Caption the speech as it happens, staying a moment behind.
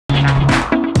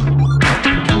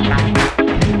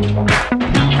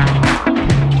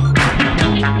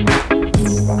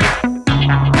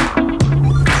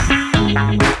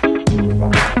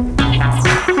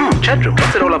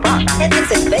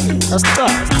Let's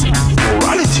start.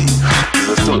 Morality.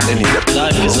 There's still any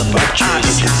Life is about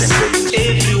choices.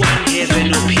 Everyone has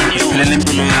an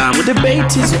opinion. The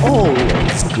debate is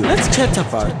always good. Let's chat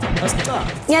about it. Let's start.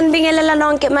 Nyanbingelela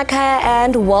nonke emakhaya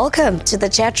and welcome to the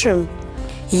chat room.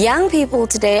 Young people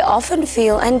today often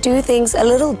feel and do things a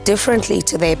little differently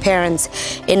to their parents.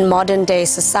 In modern day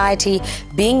society,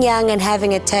 being young and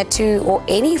having a tattoo or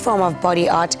any form of body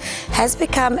art has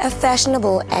become a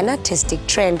fashionable and artistic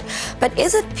trend. But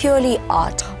is it purely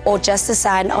art or just a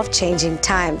sign of changing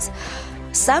times?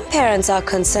 Some parents are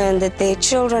concerned that their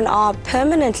children are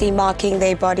permanently marking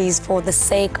their bodies for the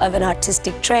sake of an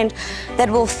artistic trend that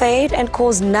will fade and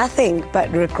cause nothing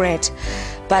but regret.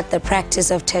 But the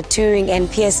practice of tattooing and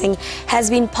piercing has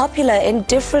been popular in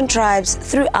different tribes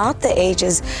throughout the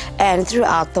ages and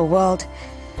throughout the world.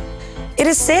 It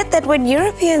is said that when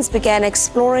Europeans began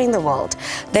exploring the world,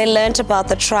 they learnt about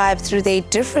the tribe through their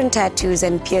different tattoos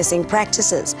and piercing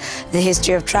practices. The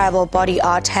history of tribal body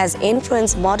art has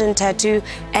influenced modern tattoo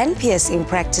and piercing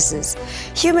practices.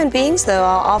 Human beings, though,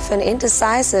 are often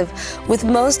indecisive with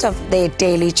most of their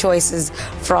daily choices,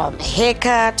 from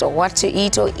haircut or what to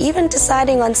eat, or even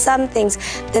deciding on some things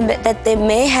that they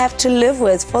may have to live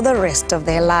with for the rest of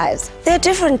their lives. There are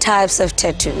different types of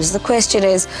tattoos. The question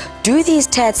is, do these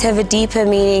tats have a deeper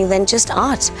meaning than just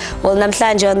art? Well,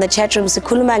 namhlanje on the chat room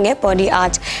sikhuluma ngebody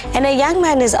art, and a young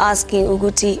man is asking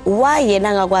ukuthi why yena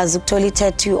angakwazi ukuthola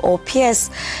tattoo or pierce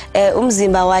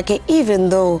umzimba wakhe even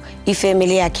though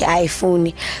ifamily yakhe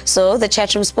ayifuni. So the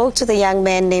chat room spoke to the young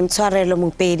man named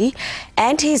Tshwarelo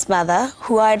and his mother,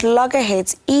 who are at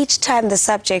loggerheads each time the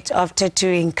subject of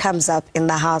tattooing comes up in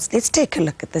the house. Let's take a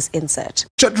look at this insert.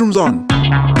 Chat room's on.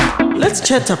 Let's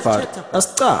chat about it. Let's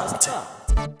start.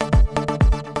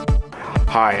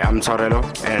 Hi, I'm Tshwarelo,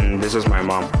 and this is my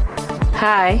mom.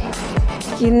 Hi,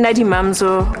 I'm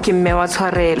Mamzo Kimmewa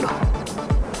Tshwarelo.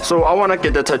 So I want to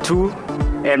get a tattoo,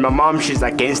 and my mom, she's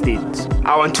against it.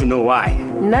 I want to know why.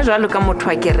 Nna jwalo ka motho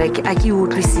wa kereke a ke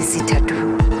utlwisisi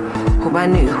tattoo.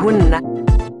 Hobane ho nna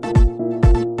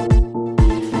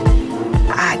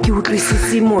a ke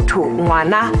utlwisisi motho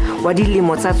ngwana wa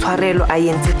dilemo tsa Tshwarelo a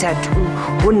yentse tattoo.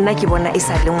 Ho nna ke bona e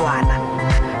sa le ngwana.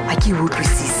 A ke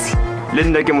utlwisisi.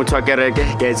 Linda ke motho wa kereke,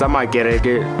 ke tsama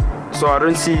kereke. So I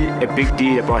don't see a big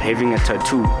deal about having a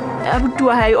tattoo. Abuti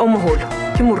wa hae o moholo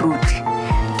ke moruti.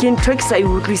 Ke ntho ke sa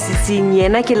utlwisising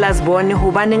yena ke lasbone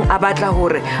hobaneng a batla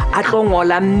hore a tlo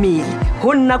ngola mmele.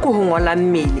 Ho nna ko ho ngola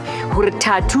mmele hore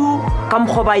tattoo ka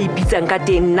mkgo ba ibitsang ka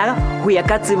teng nna ho ya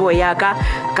ka tsebo ya ka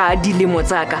dilemo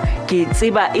tsa ka ke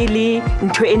tseba ele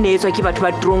ntho e neetswa ke batho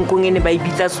ba tronkong ene ba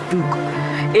ibitsa stuko.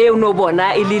 E no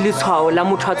bona e le letshwao la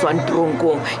motho a tswang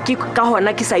tronkong ke ka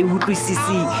hona ke sa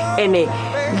utlwisisi ene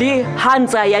le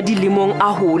hantsa ya dilemong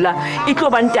a hola e tlo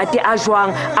ba ntate a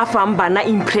jwang a fang bana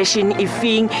impression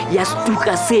efeng ya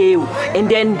stuka seo, and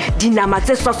then dinama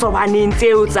tse sosobaneng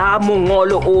tseo tsa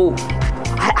mongolo o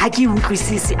ha ke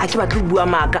utlwisisi a ke batla bua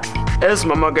maka. As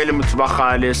mama ka le motho ba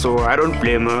gale, so I don't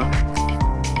blame her.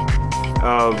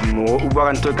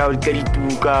 Uba nto ka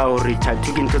dituka hore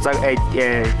tattoo ke ntho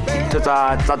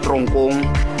tsa tronkong.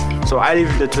 So I live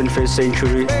in the 21st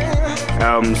century,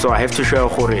 so I have to show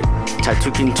hore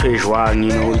tattoo ke ntho e jwang, you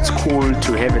know. It's cool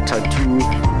to have a tattoo.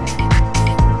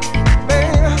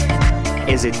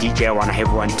 As a DJ, I want to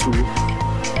have one too.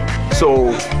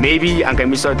 So maybe I'm gonna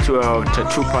miss out to a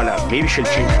tattoo parlor. Maybe she'll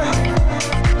change.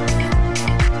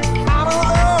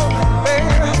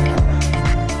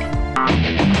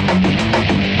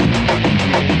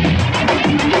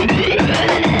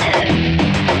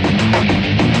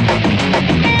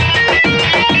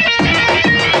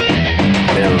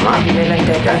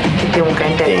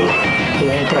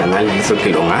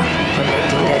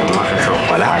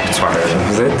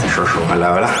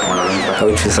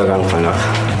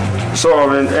 So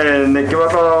ne ke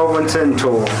batla go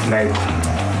ntento like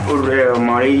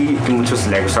my muchos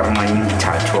like ceremony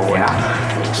tattoo.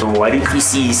 So what it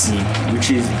is, which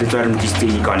is the term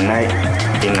mistake on night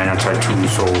thing and a tattoo,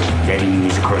 so getting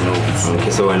musical notes.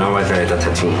 Okay, so when I was at a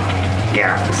tattoo.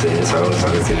 Yeah.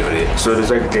 So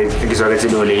there's like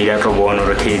the one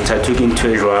or okay, tattoo in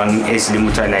Tshwarelo is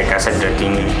limited like I said that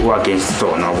thing against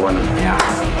stone or one. Yeah.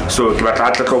 So but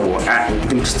at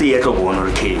the stay at one or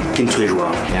okay, in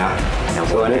Tshwarelo. Yeah.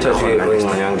 So I need to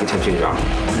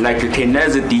tattoo like you can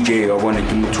as a DJ or want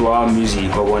to do our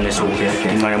music or want to so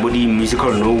body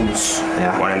musical notes.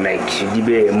 Yeah. Want like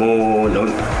dibe more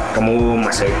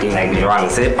masaiting like you want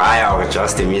to say buy or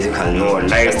just the musical note,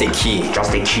 like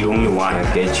just the key only one.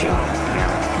 I get you.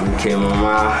 Yeah. Okay,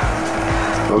 mama.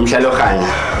 Umshalohanya.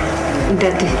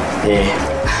 Ndati. Yeah.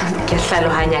 Ke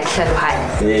hlalohanya.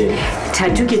 Yeah.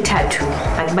 Tattoo ke tattoo.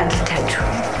 Akubatle tattoo.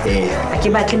 a ke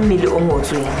batle mmele o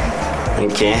ngotsweng.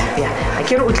 Okay. Yeah, a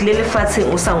ke re o tlile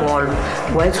lefatsheng o sa ngolwa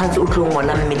wa tshwantse o tlo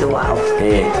ngola mmele wa hao.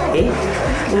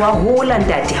 Wa hola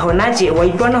ntate hona je wa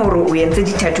ipona hore o yentse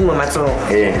di-tattoo mo matsoho.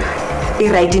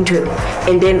 Right into it,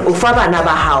 and then o fa bana ba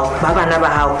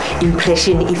hao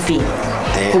impression ifeng.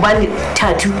 Hobane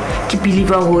tattoo ke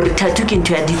believer hore tattoo ke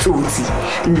ntho ya ditsotsi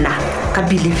nna ka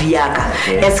believe yaka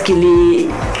eske le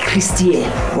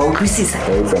Christian wa utlwisisa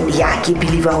ya ke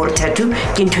believer hore tattoo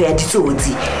ke ntho ya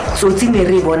ditsotsi tsotsi ne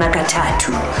re bona ka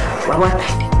tattoo wa bona.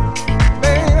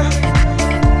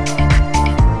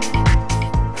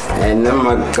 Nna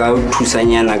maka o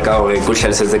thusanyana ka hore go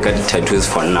hlalosetse ka di-tattoos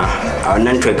for nna a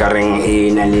ona ntho e ka reng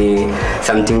e na le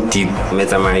something deep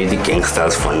metsamaya di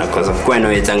gangsters for nna because of kwena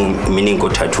o etsang meaning ko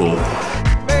tattoo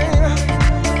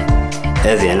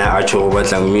as yena a tšho go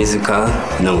batla musical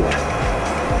note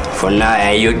for nna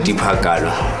a yo deep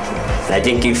hakalo. I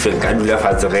think if ka dula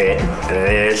fatshe re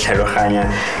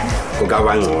tlhaloganya go ka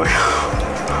ba ngwana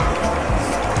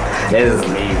as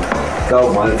go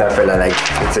one that fella like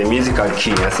it's a musical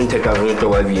key. I think take a bit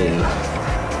of bien.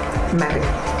 Mare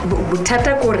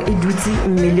botata gore e dutse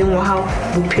mmeleng wa hao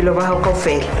bophelo ba hao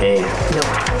kaofela. No.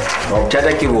 O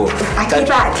tata ke bo. A ke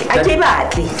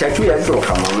batle. Tattoo ya tlo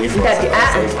ga mama ifo. A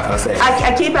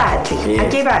ke batle.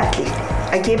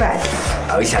 A ke batle.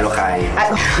 A o tlhaloganye.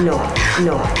 No.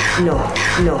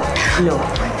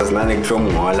 As na le tlo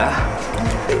ngola.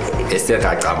 Este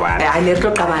ga qabana. A le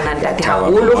tlo qabana ntate ha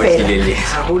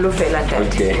holo fela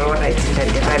ntate. All right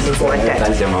ntate ha lo go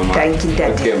ntate. Thank you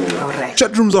ntate. All right.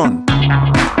 Chatroom's on.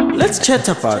 Let's chat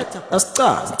about it. Let's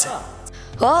start.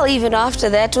 Well, even after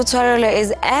that, Tshwarelo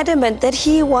is adamant that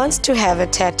he wants to have a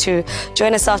tattoo.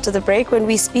 Join us after the break when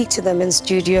we speak to them in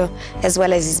studio, as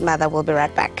well as his mother. We'll be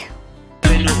right back.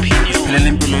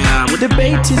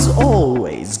 Debate is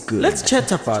always good. Let's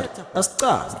chat about it. Let's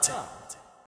start.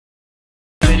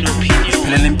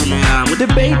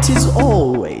 Debate is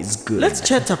always good. Let's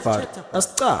chat about it. Let's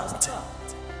start.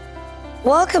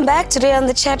 Welcome back. Today on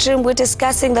the chat room, we're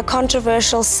discussing the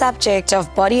controversial subject of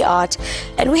body art.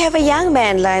 And we have a young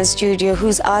man in studio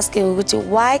who's asking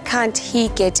why can't he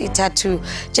get a tattoo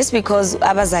just because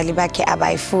abazali bakhe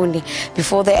abayifuni.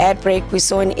 Before the ad break, we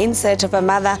saw an insert of a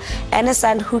mother and a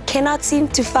son who cannot seem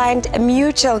to find a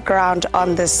mutual ground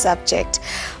on this subject.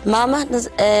 Mama,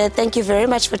 thank you very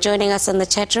much for joining us on the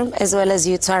chat room, as well as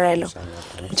you, Tshwarelo.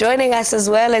 Joining us as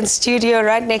well in studio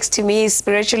right next to me is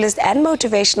spiritualist and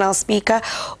motivational speaker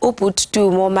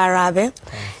Uputu Marabe.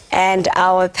 And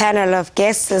our panel of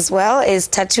guests as well is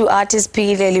tattoo artist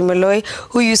Phileli Moloi,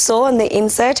 who you saw in the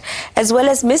insert, as well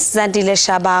as Miss Zandile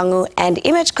Shabangu, and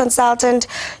image consultant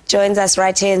joins us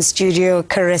right here in studio,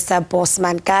 Carissa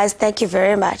Bosman. Guys, thank you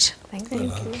very much. Thank you.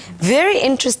 Very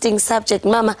interesting subject,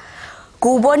 Mama.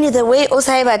 Kuboni the way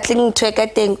osai batling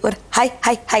tweka thing or hi.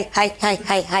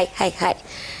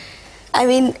 I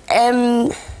mean,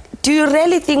 do you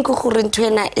really think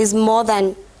Kukurintwena is more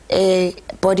than a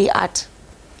body art?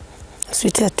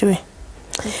 Sweet tattoo.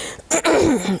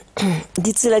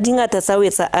 Ditsela dingata tsa o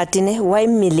etsa art ne why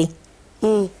milling?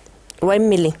 Why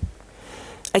milling?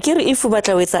 Akere if o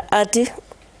batla o etsa art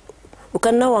o ka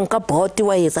nna wa nka bot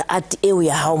wa etsa art e o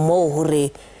ya ha mo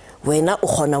hore wena o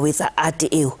gona o etsa art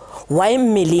e o. Why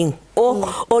milling?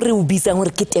 O re o bitsa hore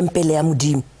ke tempele ya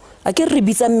modimo. Akere re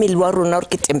bitsa mmele wa rona hore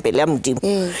ke tempele ya modimo.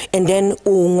 And then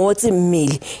o ngotse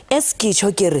mmele eske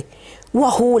tshokere wa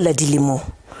hola dilemo.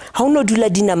 Ha o no dula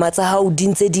dinama tsa hao di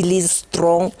ntse di le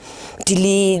strong di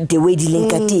le the way di leng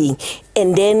ka teng,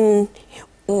 and then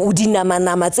o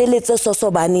dinama tse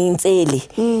sosobaneng tsele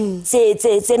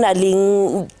tse na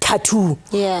leng tattoo.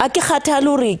 A ke kgathala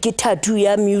hore ke tattoo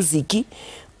ya music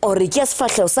or ke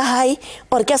sefatlhego sa hae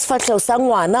or ke sefatlhego sa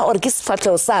ngwana or ke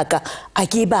sefatlhego sa ka a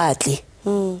ke batle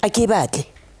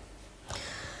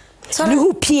le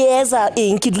ho pieza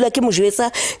eng ke dula ke mo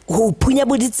jwetsa ho phunya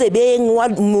bo ditsebeng wa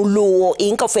moloo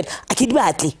eng ka fela a ke di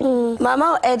batle.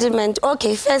 Mama adamant.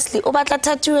 Okay, firstly o batla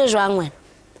tattoo e jwang wena?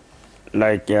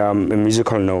 Like a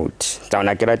musical note. Down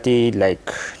like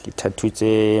like the tattoos,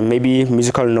 maybe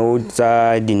musical notes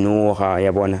dinora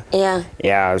ya bona.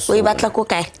 Yeah, so we batla ko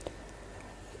kae?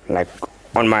 Like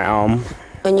on my arm.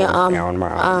 On your arm? Yeah, on my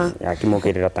arm. Yeah, ke mo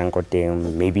ke re ratang ko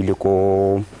teng, maybe le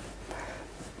ko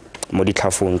mo di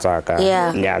tlhafong tsa ka.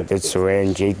 Yeah, that's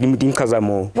when je limiting kaza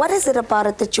mo. What is it about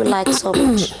it that you like so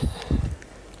much?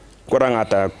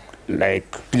 Korangata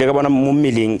like le ka bona mo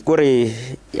mmeleng kore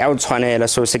ya o tshwanela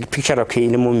so se ke picture of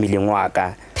pain mo mmeleng wa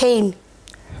ka. Pain?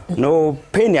 No,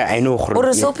 pain I know.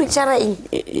 Or so picture in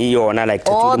yona like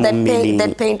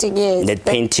that painting, yes. That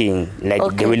painting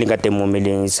like the willing at the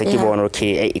moment se ke bona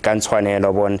okay e ka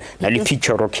tshwanela bona na le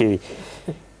picture okay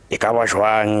e ka ba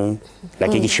jwang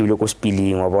like ke shebile ko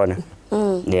spelling wa bona.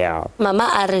 Yeah. Mama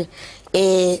are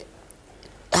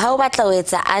how batla o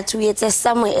etsa art o etse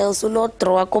somewhere else o lo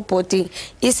draw ko potting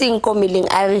ising ko milling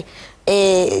are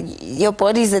your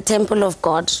body is a temple of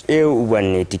God. U bua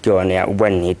nnete ke yone ya u bua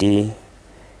nnete.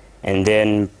 And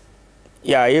then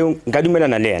yeah you nka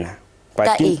dumelana le ena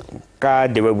but ka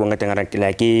de we bonga tengara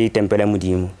like temple ya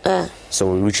modimo.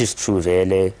 So which is true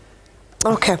vele.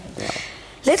 Okay. Yeah.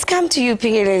 Let's come to you,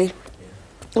 Piggy.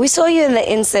 We saw you in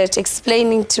the insert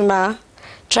explaining to Ma,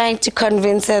 trying to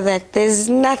convince her that there's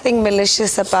nothing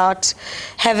malicious about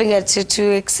having a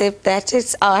tattoo except that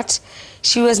it's art.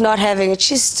 She was not having it.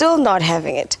 She's still not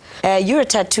having it. You're a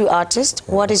tattoo artist.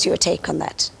 What is your take on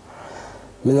that?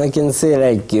 I mean, I can say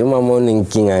like my morning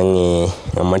king and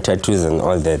my tattoos and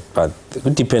all that, but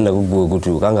it depends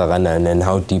on and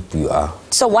how deep you are.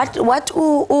 So what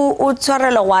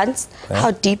Tshwarelo wants? How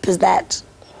deep is that?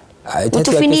 In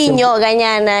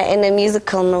a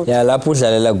musical note. Yeah, lapo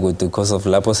dlalela good because of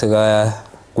lapo seka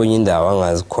kwenye indawo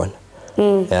angazikhona.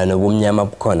 Yeah, nobumnyama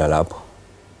bukhona lapho.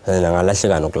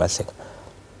 Ngalahleka nokulahleka.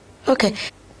 Okay.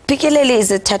 Pikelele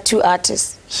is a tattoo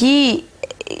artist. He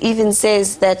even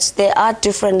says that there are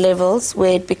different levels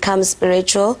where it becomes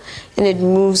spiritual and it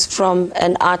moves from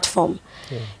an art form.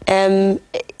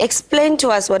 Explain to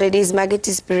us what it is,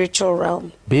 Magati spiritual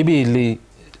realm. Baby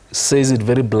says it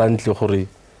very bluntly, Hori.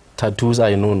 Tattoos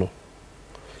I know.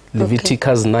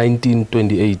 Leviticus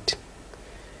 19:28.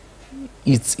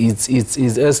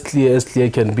 It's as clear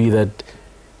can be that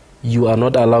you are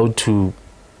not allowed to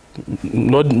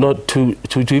not to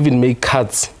even make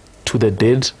cuts to the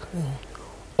dead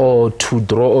or to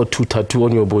draw or to tattoo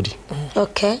on your body.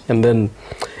 Okay. And then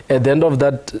at the end of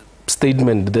that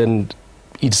statement, then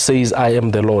it says, I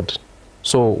am the Lord.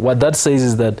 So what that says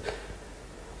is that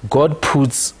God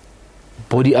puts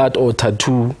body art or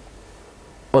tattoo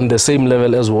on the same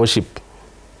level as worship.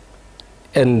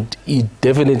 And it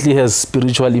definitely has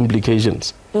spiritual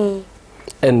implications.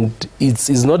 And it's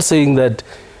not saying that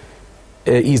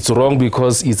it's wrong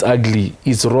because it's ugly.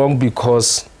 It's wrong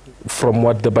because from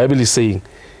what the Bible is saying,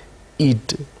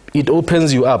 it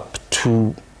opens you up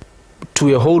to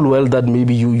a whole world that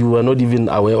maybe you are not even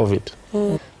aware of it.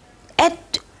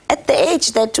 At the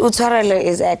age that Tshwarelo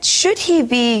is at, should he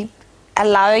be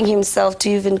allowing himself to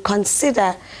even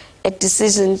consider a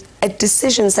decision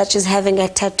such as having a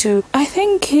tattoo? I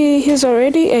think he's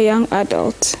already a young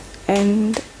adult,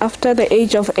 and after the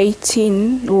age of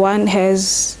 18, one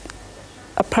has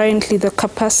apparently the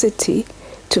capacity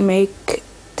to make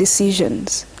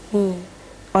decisions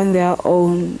on their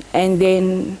own. And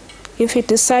then if he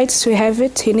decides to have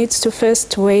it, he needs to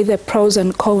first weigh the pros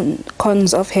and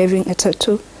cons of having a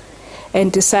tattoo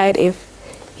and decide if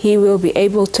he will be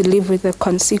able to live with the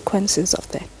consequences of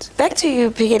that. Back to you,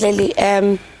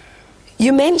 Pikelele.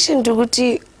 You mentioned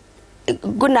Uguti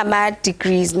Gunama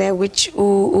degrees, which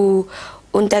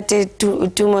Untate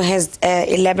Tumo has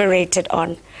elaborated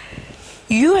on.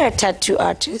 You are a tattoo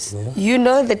artist. Yeah. You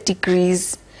know the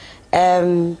degrees.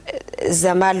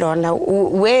 Zamalona,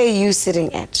 where are you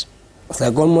sitting at? It's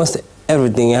like almost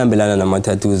everything I have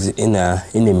tattoos in a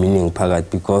meaning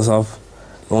packet because of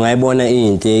when I born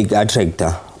in take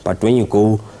attractor. But when you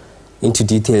go into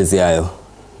details, there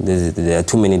are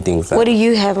too many things. What do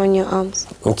you have on your arms?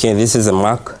 Okay, this is a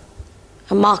mark.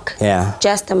 A mark? Yeah.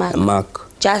 Just a mark? A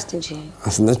mark. Just a G.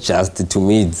 It's not just, to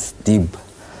me it's deep.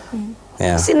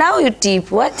 Yeah. See, now you're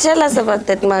deep. What? Tell us about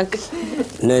that mark.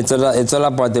 No, it's all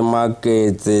about the mark.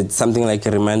 It's something like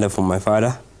a reminder from my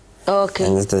father. Okay.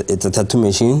 And it's a tattoo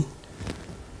machine.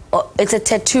 Oh, it's a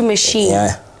tattoo machine?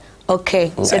 Yeah.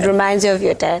 Okay, so it reminds you of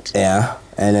your dad? Yeah.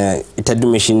 And a tattoo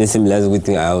machine is similar with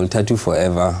I will tattoo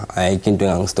forever. I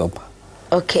can't stop.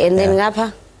 Okay, and then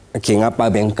ngapa? Okay, ngapa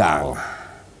benkanga.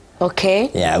 Okay.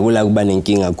 Yeah, kula kuba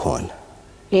nenkinga khona.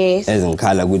 Yes.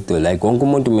 Ezingikhala kudo like wonke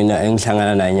umuntu mina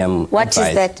engihlangana naye nyama. What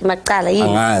is that? Maqala yini?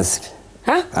 Angazi.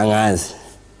 Huh? Angazi.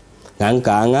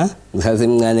 Nganganga,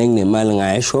 ngisasemncane nginemali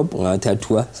ngaya shop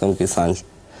ngatattoo sonke isandla.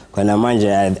 Khona manje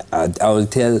I will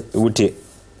tell ukuthi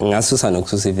ngasusa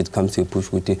nokususa if it comes to a push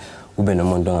ukuthi ube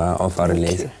nomuntu offer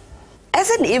relation. As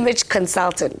an image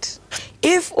consultant,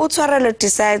 if Tshwarelo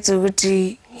decides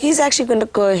ukuthi he's actually going to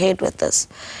go ahead with this,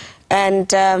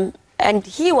 and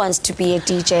he wants to be a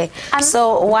DJ,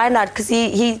 so why not? Because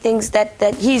he thinks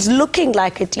that he's looking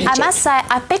like a DJ. I must say,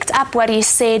 I picked up what he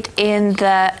said in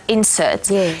the insert.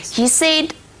 Yes. He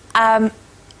said,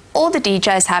 all the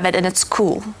DJs have it and it's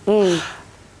cool.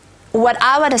 What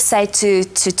I want to say to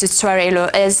Tshwarelo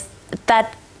is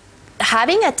that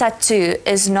having a tattoo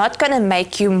is not going to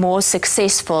make you more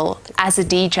successful as a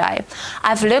DJ.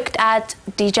 I've looked at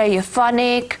DJ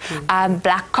Euphonic,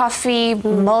 Black Coffee,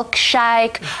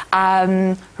 Milkshake,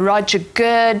 Roger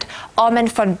Good, Armin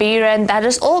van Buuren. That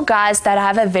is all guys that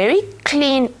have a very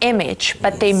clean image,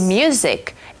 but their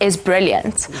music is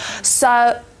brilliant.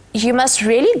 So you must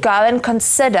really go and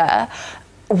consider,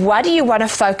 what do you want to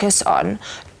focus on?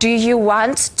 Do you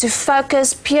want to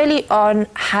focus purely on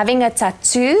having a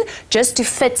tattoo just to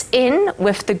fit in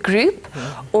with the group?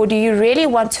 Or do you really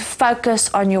want to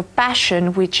focus on your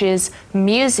passion, which is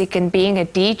music and being a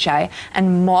DJ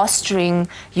and mastering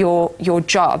your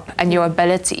job and your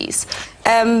abilities?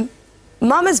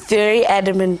 Mom is very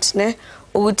adamant, ne?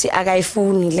 Uthi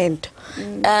akayifuni lento.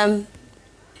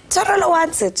 Tshwarelo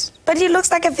wants it, but he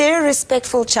looks like a very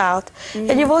respectful child.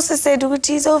 And you've also said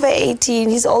he's over 18,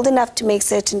 he's old enough to make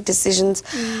certain decisions.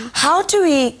 How do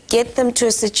we get them to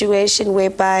a situation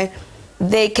whereby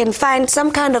they can find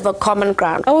some kind of a common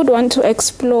ground? I would want to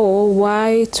explore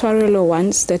why Tshwarelo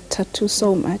wants that tattoo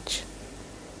so much.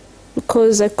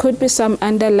 Because there could be some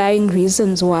underlying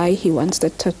reasons why he wants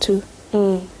that tattoo.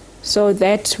 So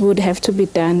that would have to be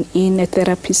done in a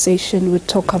therapy session. We'd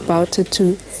talk about it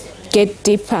to get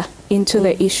deeper into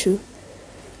the issue,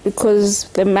 because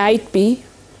there might be,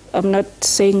 I'm not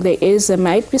saying there is, there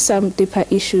might be some deeper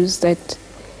issues that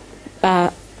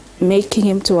are making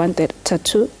him to want that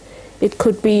tattoo. It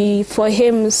could be for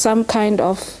him some kind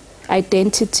of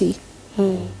identity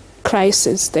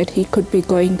crisis that he could be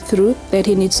going through, that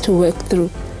he needs to work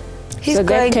through. He's so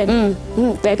going,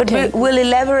 we'll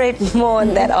elaborate more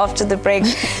on that after the break.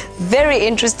 Very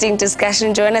interesting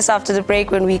discussion. Join us after the break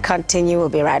when we continue. We'll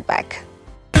be right back.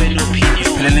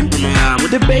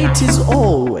 Debate is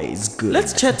always good.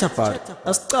 Let's chat about it.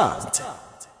 Asqat.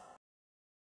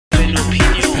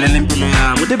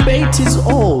 Debate is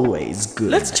always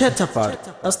good. Let's chat about it.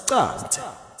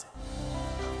 Asqat.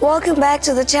 Welcome back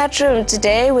to the chat room.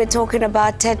 Today we're talking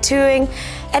about tattooing,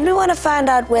 and we want to find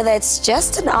out whether it's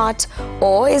just an art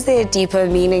or is there a deeper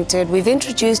meaning to it. We've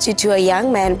introduced you to a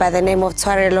young man by the name of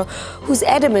Tshwarelo, who's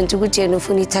adamant ukuthi yena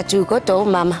ufuna tattoo kodwa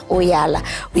mama uyala.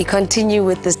 We continue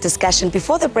with this discussion.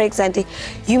 Before the break, Zanti,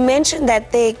 you mentioned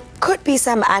that there could be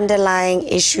some underlying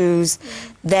issues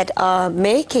that are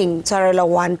making Tshwarelo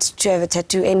want to have a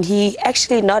tattoo, and he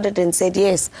actually nodded and said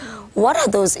yes. What are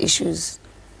those issues?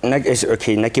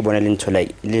 Okay, naki bona lento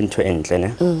entle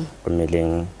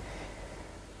ne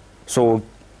so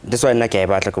that's why naki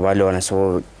batla go ba lona,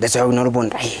 so that's why we not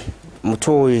bona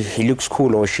motho he looks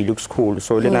cool or she looks cool,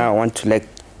 so then I want to like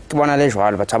ke bona le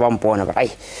jwalo batho ba mpona ba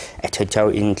ai a thetha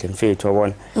o entle mfethu wa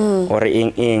bona or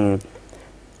eng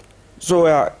so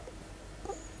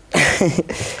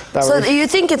so you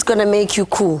think it's going to make you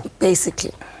cool,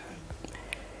 basically?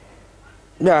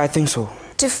 Yeah, I think so.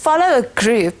 To follow a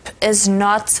group is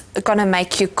not going to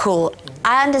make you cool.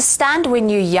 I understand when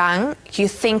you're young, you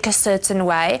think a certain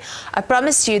way. I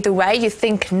promise you, the way you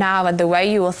think now and the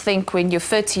way you will think when you're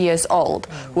 30 years old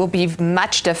will be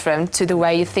much different to the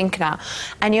way you think now.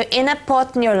 And you're in a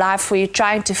part in your life where you're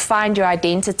trying to find your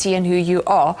identity and who you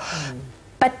are.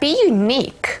 But be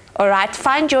unique, all right?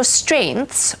 Find your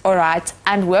strengths, all right?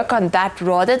 And work on that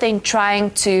rather than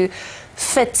trying to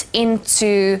fit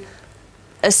into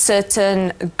a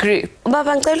certain group. A lot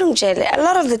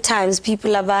of the times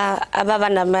people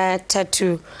have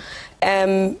tattoo.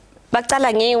 One,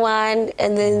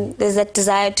 and then there's that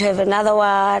desire to have another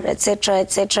one, etc.,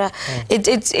 etc.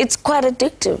 It's quite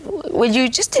addictive. Will you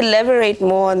just elaborate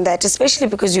more on that, especially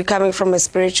because you're coming from a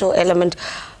spiritual element?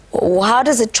 How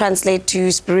does it translate to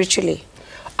you spiritually?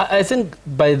 I think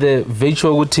by the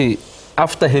virtue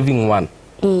after having one,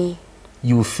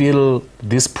 you feel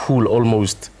this pull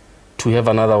almost to have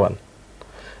another one.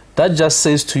 That just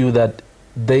says to you that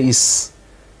there is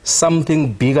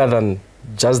something bigger than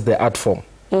just the art form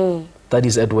that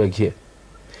is at work here.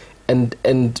 And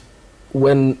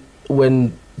when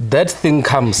that thing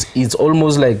comes, it's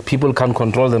almost like people can't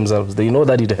control themselves. They know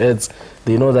that it hurts.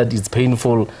 They know that it's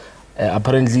painful.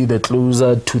 Apparently, the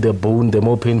closer to the bone, the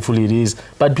more painful it is.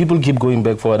 But people keep going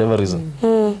back for whatever reason.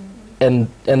 And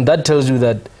that tells you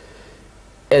that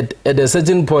at a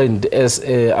certain point, as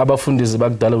Abafundis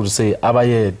Bagdala would say,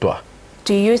 abayedwa.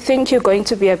 Do you think you're going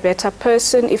to be a better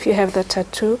person if you have the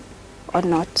tattoo or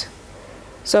not?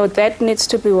 So that needs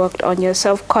to be worked on. Your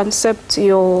self-concept,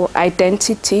 your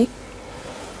identity.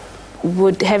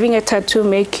 Would having a tattoo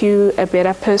make you a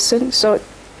better person? So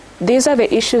these are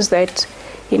the issues that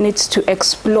he needs to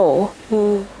explore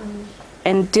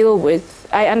and deal with.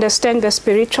 I understand the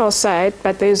spiritual side,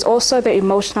 but there's also the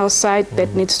emotional side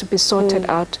that needs to be sorted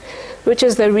out. We which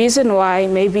is the reason why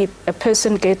maybe a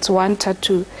person gets one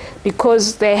tattoo,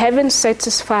 because they haven't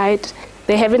satisfied,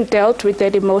 they haven't dealt with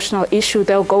that emotional issue,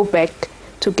 they'll go back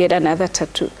to get another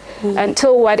tattoo.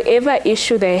 Until whatever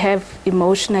issue they have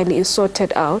emotionally is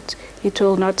sorted out, it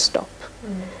will not stop.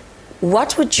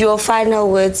 What would your final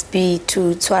words be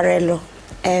to Tshwarelo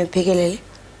and Pikelele?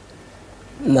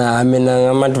 Nah, I mean,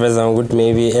 I'm advising good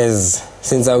maybe as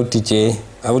since I would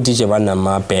teach about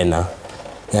my pena.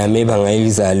 Maybe I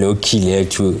use a low key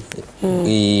to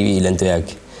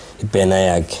pena.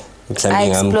 I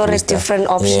explore different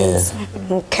options.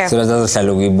 Okay. So that's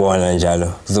how we born and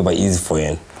jalo. So by easy for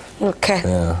you. Okay.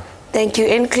 Yeah. Thank you.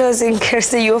 In closing,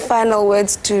 Kirsty, your final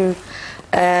words to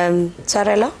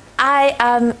Tshwarelo?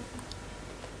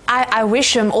 I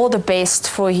wish him all the best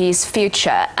for his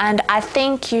future, and I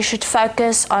think you should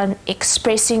focus on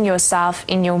expressing yourself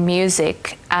in your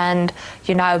music and,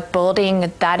 you know,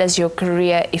 building that as your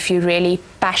career if you're really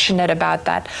passionate about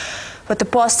that. What the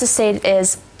pastor said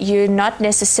is you're not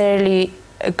necessarily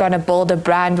going to build a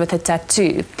brand with a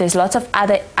tattoo. There's lots of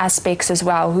other aspects as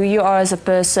well, who you are as a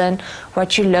person,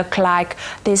 what you look like.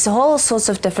 There's all sorts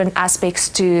of different aspects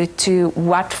to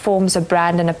what forms a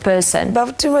brand in a person.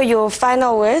 Babutuma, your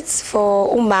final words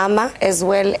for Umama as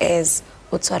well as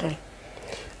Tshwarelo?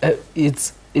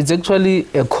 It's actually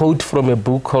a quote from a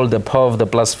book called The Power of the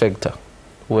Plus Factor,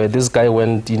 where this guy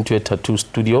went into a tattoo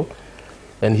studio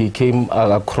and he came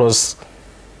across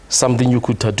something you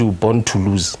could tattoo, Born to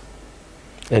Lose.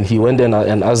 And he went and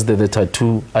asked the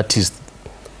tattoo artist,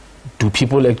 do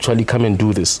people actually come and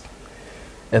do this?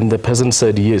 And the person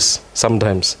said, yes,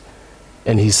 sometimes.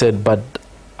 And he said, but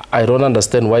I don't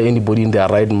understand why anybody in their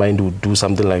right mind would do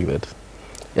something like that.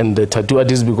 And the tattoo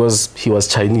artist, because he was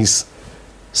Chinese,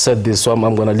 said this, so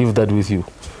I'm going to leave that with you.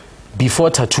 Before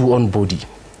tattoo on body,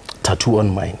 tattoo on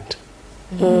mind.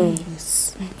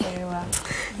 Yes. Very well.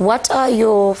 What are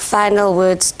your final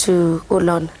words to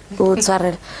Ulon,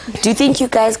 Tshwarelo? Do you think you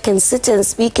guys can sit and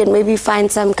speak and maybe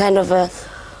find some kind of a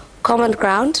common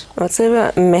ground?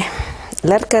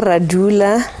 Larka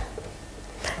radula,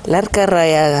 larka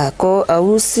raya ko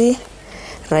ausi,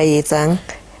 rayetang,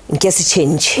 nkesi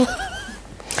change.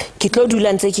 Kitlo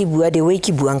dula ntse ki bua the way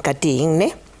ki buang ka teng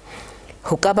ne.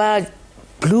 Ho ka ba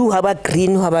blue, ha ba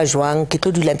green, ha ba jwang,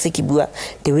 kitlo dula ntse ki bua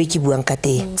the way ki buang ka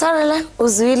teng. Tshwarelo,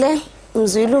 uzwile,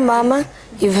 Mzulu mama,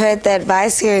 you've heard the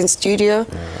advice here in studio.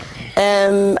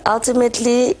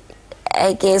 Ultimately,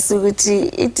 I guess a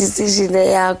decision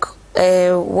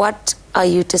what are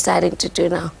you deciding to do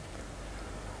now?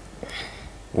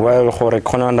 Well, I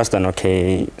can understand,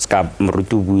 okay, ska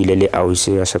mrutu buile le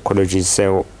ausi a psychologist,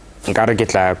 so nkare ke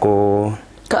tla go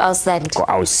outside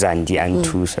and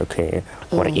choose, okay,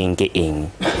 or inke ing,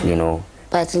 you know.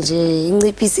 But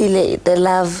the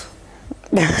love.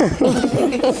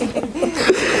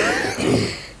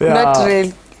 Not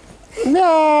really.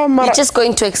 No, you're just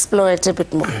going to explore it a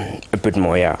bit more. A bit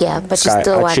more, yeah. Yeah, but you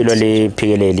still want. Actually,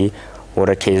 Pigelele, or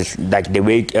a case like the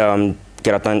way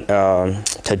get on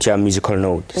touch a musical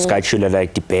note. It's actually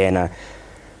like the pen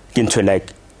into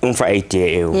like for 8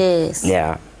 years. Yes.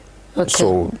 Yeah. Okay.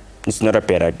 So it's not a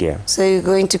bad idea. So you're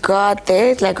going to go out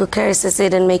there, like Carissa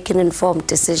said, and make an informed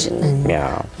decision.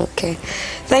 Yeah. Okay.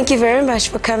 Thank you very much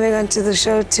for coming onto the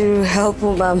show to help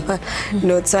Umama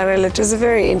Tshwarelo. It was a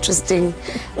very interesting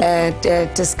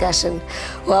discussion.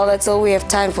 Well, that's all we have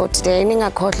time for today.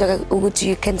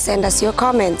 You can send us your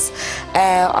comments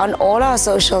on all our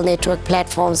social network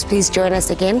platforms. Please join us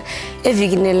again if you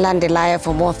can land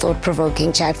for more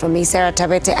thought-provoking chat from me, Sarah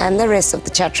Tabete, and the rest of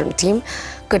the Chatroom team.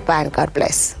 Goodbye and God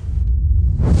bless.